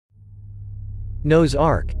Noah's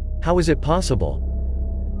Ark. How is it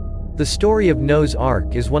possible? The story of Noah's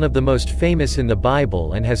Ark is one of the most famous in the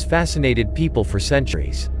Bible and has fascinated people for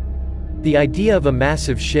centuries. The idea of a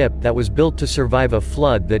massive ship that was built to survive a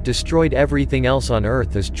flood that destroyed everything else on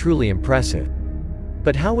Earth is truly impressive.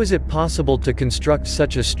 But how is it possible to construct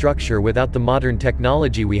such a structure without the modern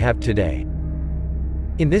technology we have today?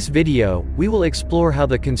 In this video, we will explore how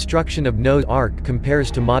the construction of Noah's Ark compares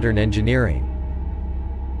to modern engineering.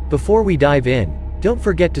 Before we dive in, don't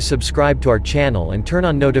forget to subscribe to our channel and turn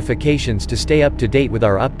on notifications to stay up to date with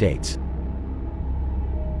our updates.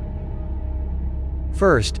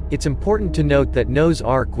 First, it's important to note that Noah's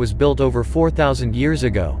Ark was built over 4,000 years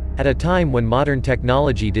ago, at a time when modern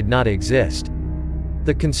technology did not exist.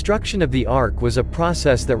 The construction of the Ark was a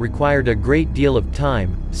process that required a great deal of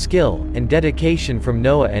time, skill, and dedication from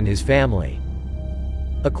Noah and his family.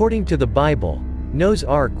 According to the Bible, Noah's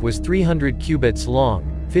Ark was 300 cubits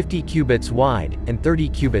long, 50 cubits wide, and 30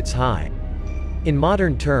 cubits high. In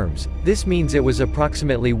modern terms, this means it was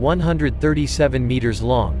approximately 137 meters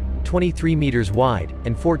long, 23 meters wide,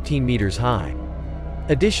 and 14 meters high.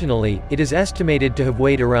 Additionally, it is estimated to have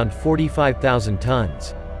weighed around 45,000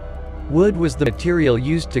 tons. Wood was the material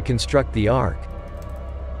used to construct the Ark.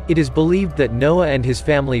 It is believed that Noah and his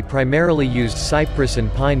family primarily used cypress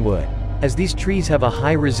and pine wood, as these trees have a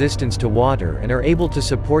high resistance to water and are able to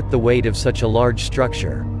support the weight of such a large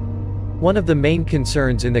structure. One of the main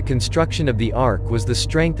concerns in the construction of the Ark was the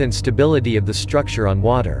strength and stability of the structure on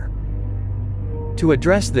water. To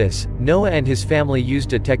address this, Noah and his family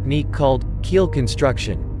used a technique called keel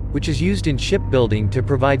construction, which is used in shipbuilding to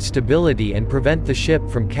provide stability and prevent the ship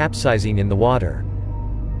from capsizing in the water.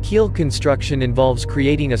 Keel construction involves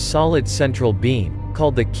creating a solid central beam,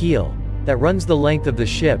 called the keel, that runs the length of the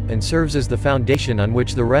ship and serves as the foundation on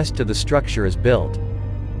which the rest of the structure is built.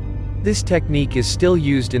 This technique is still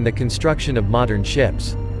used in the construction of modern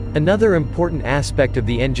ships. Another important aspect of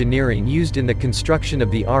the engineering used in the construction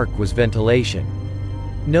of the Ark was ventilation.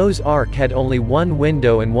 Noah's Ark had only one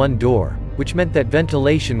window and one door, which meant that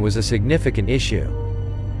ventilation was a significant issue.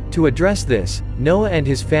 To address this, Noah and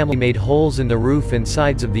his family made holes in the roof and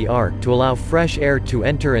sides of the Ark to allow fresh air to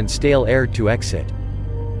enter and stale air to exit.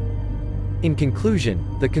 In conclusion,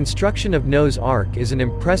 the construction of Noah's Ark is an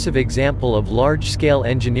impressive example of large-scale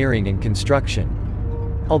engineering and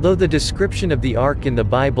construction. Although the description of the Ark in the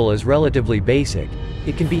Bible is relatively basic,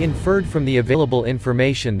 it can be inferred from the available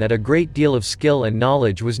information that a great deal of skill and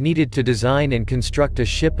knowledge was needed to design and construct a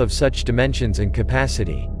ship of such dimensions and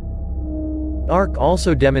capacity. The Ark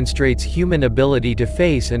also demonstrates human ability to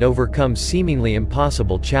face and overcome seemingly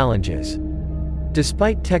impossible challenges.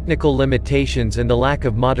 Despite technical limitations and the lack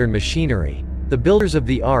of modern machinery, the builders of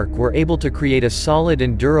the Ark were able to create a solid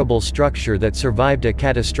and durable structure that survived a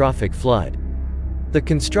catastrophic flood. The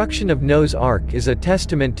construction of Noah's Ark is a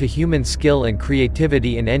testament to human skill and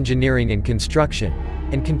creativity in engineering and construction,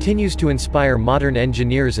 and continues to inspire modern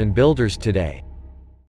engineers and builders today.